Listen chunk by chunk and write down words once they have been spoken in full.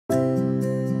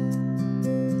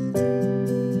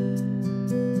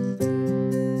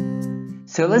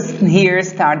So let's here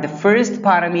start the first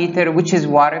parameter, which is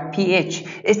water pH.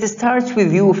 It starts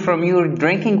with you from your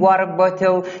drinking water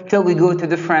bottle till we go to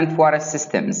different water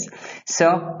systems.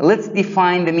 So let's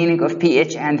define the meaning of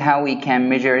pH and how we can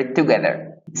measure it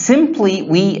together. Simply,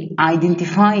 we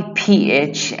identify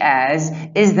pH as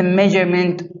is the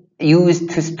measurement used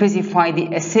to specify the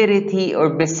acidity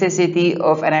or basicity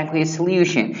of an aqueous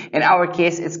solution. In our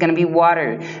case, it's going to be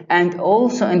water. And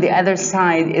also on the other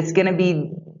side, it's going to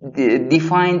be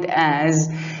defined as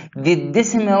the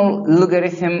decimal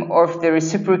logarithm of the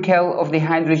reciprocal of the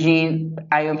hydrogen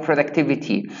ion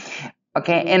productivity,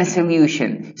 okay, in a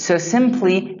solution. So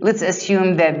simply, let's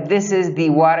assume that this is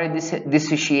the water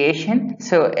dissociation.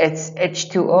 So it's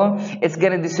H2O. It's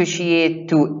going to dissociate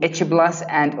to H plus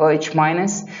and OH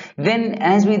minus. Then,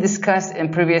 as we discussed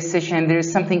in previous session, there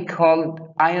is something called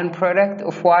ion product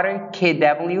of water,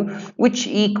 Kw, which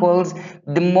equals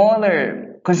the molar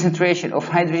concentration of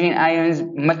hydrogen ions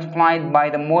multiplied by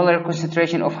the molar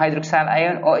concentration of hydroxyl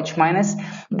ion, OH minus.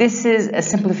 This is a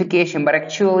simplification, but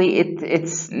actually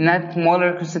it's not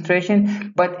molar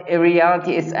concentration, but in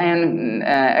reality it's ion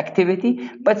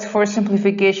activity. But for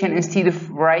simplification, instead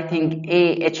of writing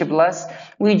AH+,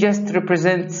 we just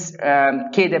represent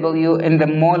Kw in the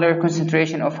molar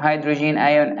concentration of hydrogen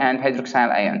ion and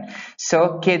hydroxyl ion.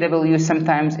 So Kw,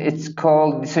 sometimes it's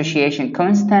called dissociation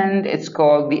constant, it's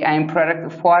called the ion product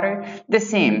of water. The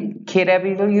same,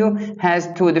 Kw has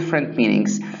two different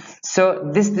meanings. So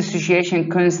this dissociation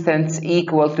constant is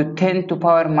equal to 10 to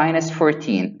power minus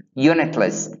 14,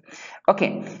 unitless.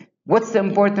 Okay, what's the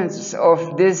importance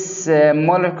of this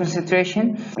molar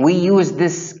concentration? We use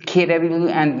this Kw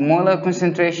and molar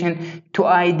concentration to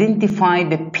identify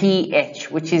the pH,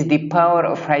 which is the power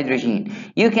of hydrogen.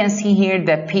 You can see here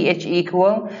that pH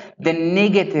equal the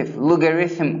negative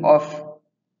logarithm of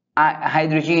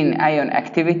hydrogen ion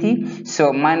activity,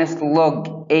 so minus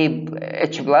log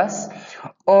H plus,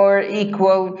 or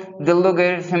equal the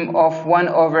logarithm of 1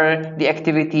 over the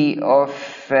activity of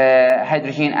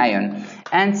hydrogen ion.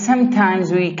 And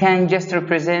sometimes we can just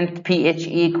represent pH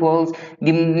equals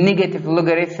the negative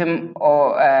logarithm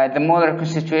or the molar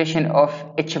concentration of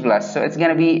H plus. So it's going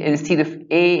to be, instead of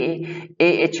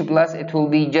AH plus, it will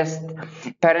be just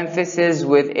parentheses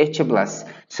with H plus.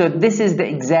 So this is the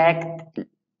exact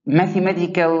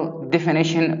mathematical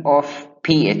definition of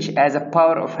pH as a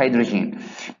power of hydrogen.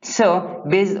 So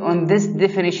based on this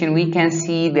definition, we can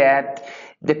see that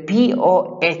the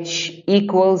POH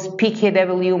equals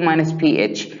pKw minus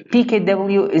pH.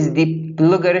 pKw is the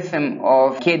logarithm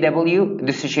of Kw,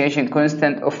 dissociation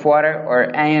constant of water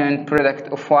or ion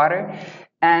product of water.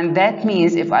 And that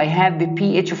means if I have the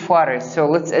pH of water, so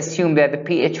let's assume that the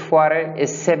pH of water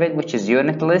is 7, which is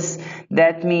unitless.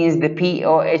 That means the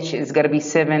POH is going to be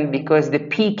 7 because the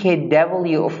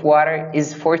pKw of water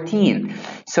is 14.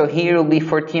 So here will be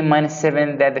 14 minus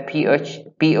 7, that the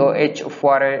POH of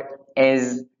water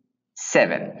is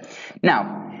 7.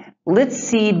 Now, let's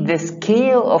see the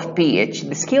scale of pH.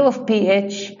 The scale of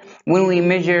pH, when we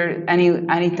measure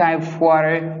any type of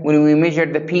water, when we measure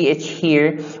the pH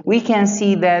here, we can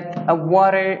see that a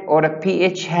water or a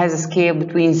pH has a scale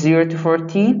between 0 to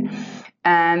 14,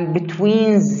 and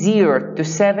between 0 to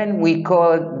 7 we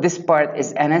call it, this part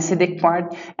is an acidic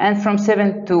part, and from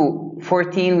 7 to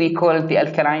 14 we call it the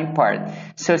alkaline part.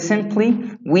 So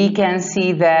simply we can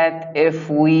see that if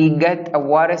we get a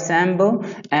water sample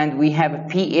and we have a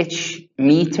pH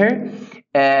meter,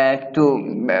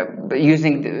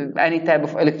 using any type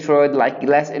of electrode like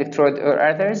glass electrode or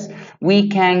others, we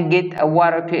can get a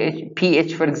water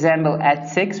pH, for example, at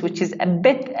 6, which is a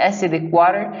bit acidic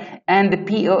water, and the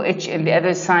POH on the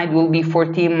other side will be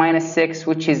 14 minus 6,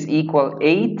 which is equal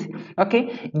 8.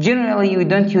 Okay, generally you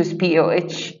don't use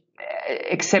POH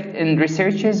except in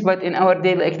researches, but in our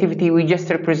daily activity we just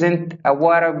represent a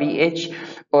water pH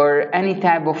or any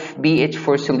type of pH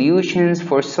for solutions,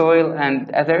 for soil and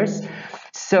others.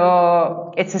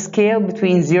 So it's a scale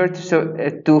between 0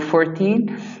 to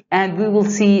 14, and we will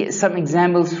see some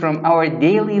examples from our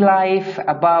daily life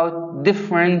about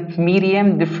different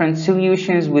medium, different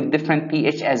solutions with different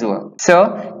pH as well.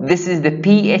 So this is the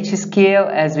pH scale,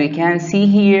 as we can see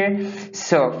here.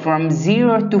 So from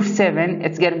 0 to 7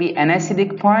 it's going to be an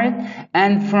acidic part,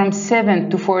 and from 7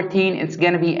 to 14 it's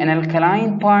going to be an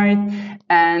alkaline part.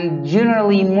 And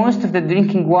generally most of the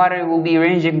drinking water will be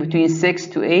ranging between 6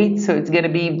 to 8, so it's going to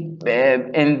be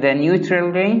in the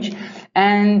neutral range.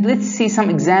 And let's see some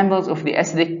examples of the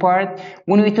acidic part.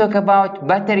 When we talk about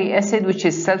battery acid, which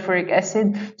is sulfuric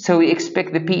acid, so we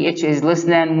expect the pH is less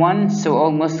than 1, so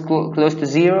almost close to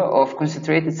 0 of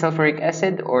concentrated sulfuric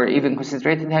acid or even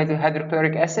concentrated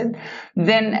hydrochloric acid.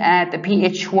 Then at a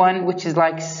pH 1, which is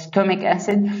like stomach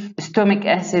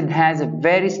acid has a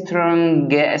very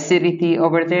strong acidity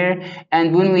over there.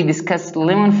 And when we discuss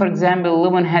lemon, for example,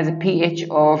 lemon has a pH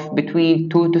of between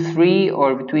 2 to 3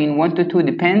 or between 1 to 2,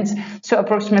 depends. So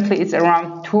approximately it's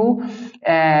around 2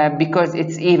 because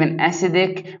it's even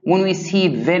acidic. When we see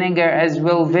vinegar as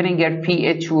well, vinegar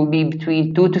pH will be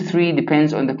between 2 to 3,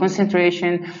 depends on the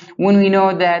concentration. When we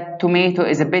know that tomato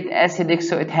is a bit acidic,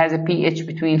 so it has a pH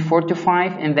between 4 to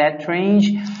 5 in that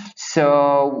range.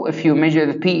 So if you measure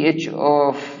the pH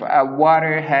of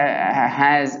water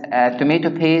has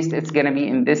tomato paste, it's going to be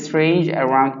in this range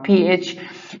around pH.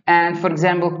 And for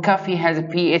example, coffee has a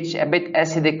pH a bit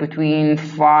acidic between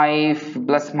 5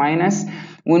 plus minus.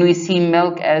 When we see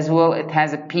milk as well, it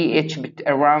has a pH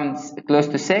around close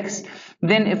to 6.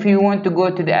 Then if you want to go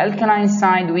to the alkaline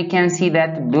side, we can see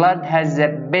that blood has a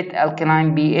bit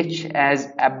alkaline pH as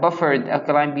a buffered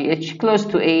alkaline pH close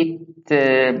to 8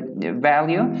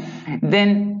 value.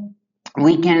 Then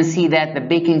we can see that the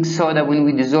baking soda, when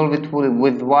we dissolve it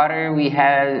with water,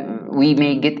 we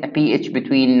may get a pH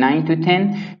between 9 to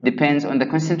 10, depends on the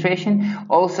concentration.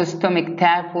 Also stomach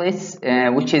tablets,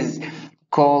 which is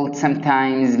called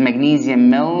sometimes magnesium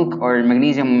milk or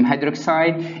magnesium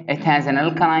hydroxide, it has an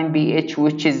alkaline pH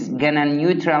which is gonna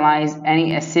neutralize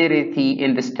any acidity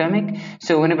in the stomach.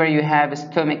 So whenever you have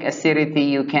stomach acidity,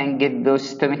 you can get those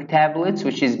stomach tablets,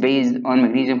 which is based on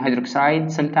magnesium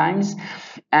hydroxide sometimes.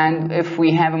 And if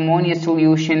we have ammonia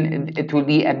solution, it will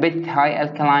be a bit high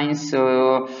alkaline,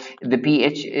 so the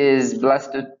pH is plus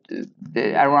to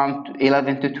around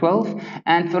 11 to 12.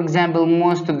 And for example,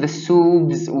 most of the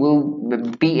soups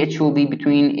the pH will be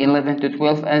between 11 to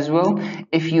 12 as well.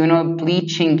 If you know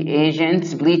bleaching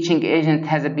agent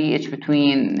has a pH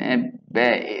between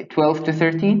 12 to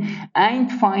 13.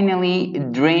 And finally,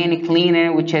 drain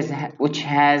cleaner, which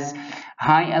has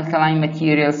high alkaline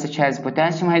materials such as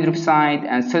potassium hydroxide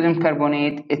and sodium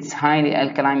carbonate. It's highly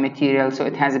alkaline material, so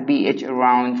it has a pH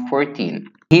around 14.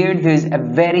 Here there's a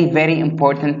very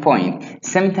important point.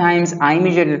 Sometimes I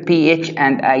measure the pH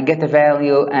and I get a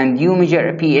value, and you measure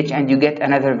a pH and you get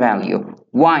another value.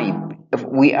 Why? If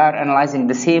we are analyzing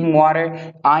the same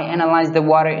water, I analyze the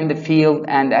water in the field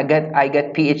and I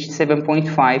get pH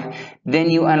 7.5. Then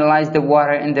you analyze the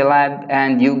water in the lab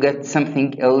and you get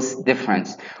something else different.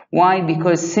 Why?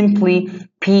 Because simply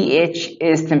pH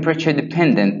is temperature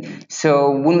dependent.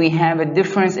 So when we have a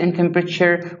difference in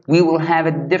temperature, we will have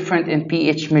a difference in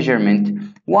pH measurement.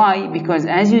 Why? Because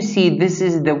as you see, this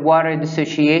is the water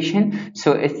dissociation.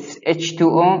 So it's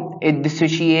H2O, it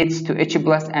dissociates to H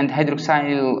plus and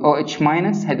hydroxyl OH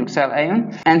minus, hydroxyl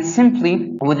ion. And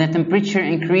simply, when the temperature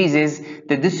increases,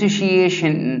 the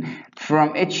dissociation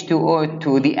from H2O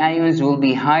to the ions will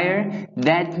be higher.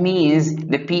 That means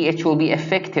the pH will be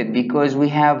affected because we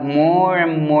have more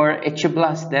and more H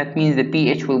plus. That means the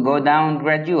pH will go down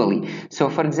gradually. So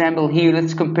for example, here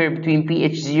let's compare between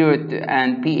pH 0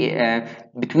 and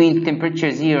between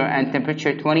temperature 0 and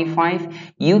temperature 25.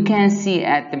 You can see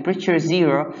at temperature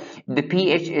 0 the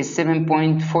pH is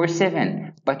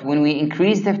 7.47, but when we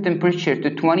increase the temperature to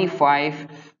 25,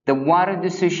 the water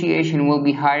dissociation will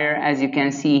be higher, as you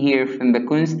can see here from the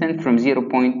constant from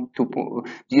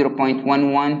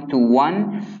 0.11 to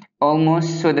 1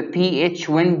 almost. So the pH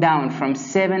went down from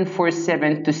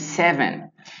 7.47 to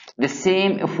 7. The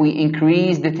same if we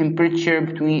increase the temperature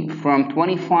from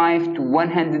 25 to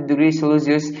 100 degrees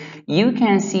Celsius, you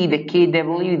can see the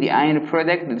Kw, the ion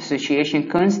product, the dissociation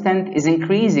constant, is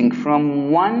increasing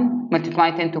from 1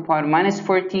 multiplied 10 to the power minus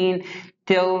 14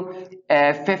 till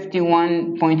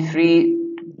 51.3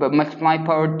 multiplied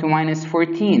power to minus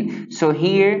 14. So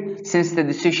here, since the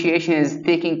dissociation is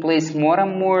taking place more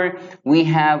and more, we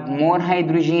have more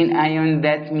hydrogen ion.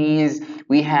 That means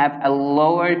we have a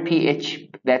lower pH.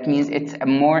 That means it's a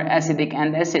more acidic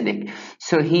and acidic.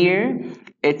 So here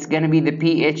it's going to be the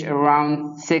pH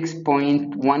around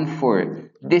 6.14.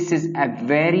 This is a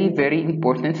very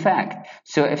important fact.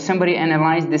 So if somebody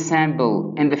analyzed the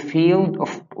sample in the field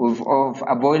of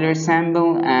a boiler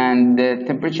sample and the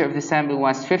temperature of the sample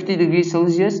was 50 degrees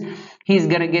Celsius, he's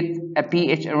gonna get a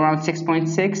pH around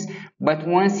 6.6, but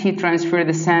once he transfer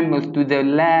the sample to the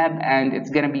lab and it's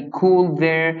gonna be cooled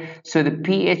there, so the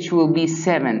pH will be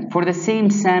 7 for the same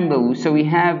sample. So we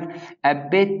have a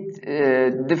bit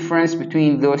difference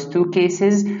between those two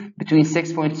cases, between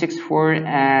 6.64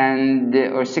 and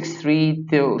or 6.3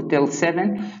 till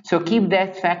 7. So keep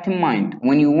that fact in mind.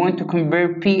 When you want to compare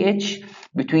pH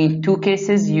between two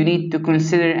cases, you need to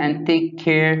consider and take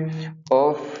care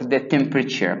of the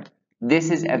temperature.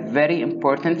 This is a very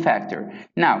important factor.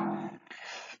 Now,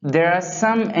 there are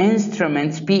some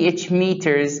instruments, pH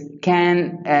meters,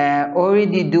 can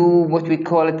already do what we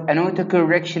call it an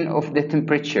auto-correction of the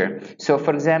temperature. So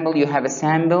for example, you have a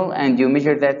sample and you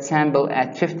measure that sample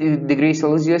at 50 degrees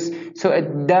Celsius. So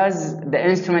the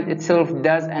instrument itself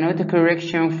does an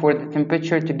auto-correction for the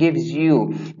temperature to give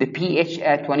you the pH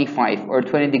at 25 or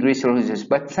 20 degrees Celsius.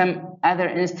 But some other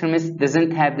instruments doesn't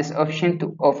have this option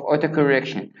of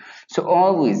auto-correction. So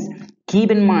always keep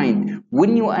in mind,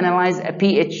 when you analyze a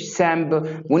pH sample,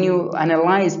 when you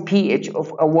analyze pH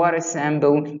of a water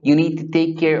sample, you need to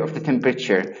take care of the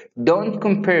temperature. Don't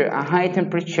compare a high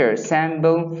temperature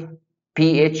sample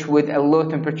pH with a low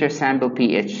temperature sample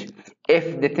pH.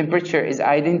 If the temperature is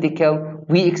identical,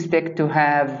 we expect to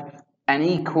have an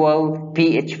equal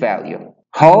pH value.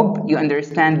 Hope you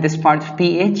understand this part of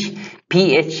pH.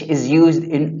 pH is used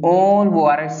in all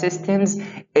water systems.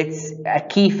 It's a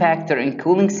key factor in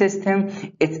cooling system.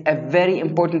 It's a very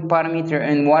important parameter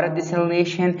in water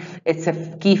desalination. It's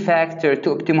a key factor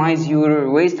to optimize your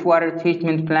wastewater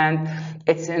treatment plant.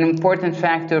 It's an important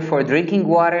factor for drinking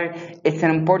water. It's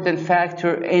an important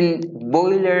factor in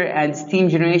boiler and steam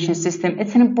generation system.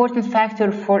 It's an important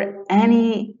factor for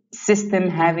any system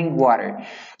having water.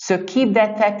 So keep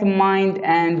that fact in mind,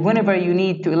 and whenever you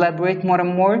need to elaborate more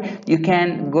and more, you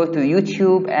can go to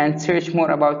YouTube and search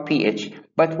more about pH.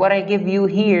 But what I give you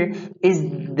here is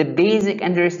the basic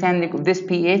understanding of this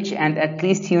pH, and at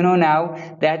least you know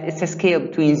now that it's a scale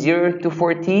between 0 to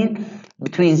 14.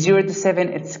 Between 0 to 7,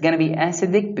 it's going to be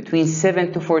acidic. Between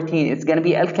 7 to 14, it's going to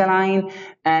be alkaline.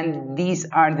 And these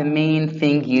are the main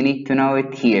thing you need to know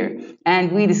it here.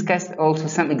 And we discussed also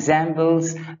some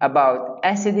examples about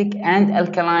acidic and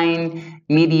alkaline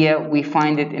media. We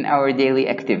find it in our daily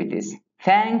activities.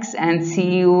 Thanks, and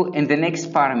see you in the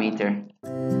next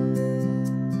parameter.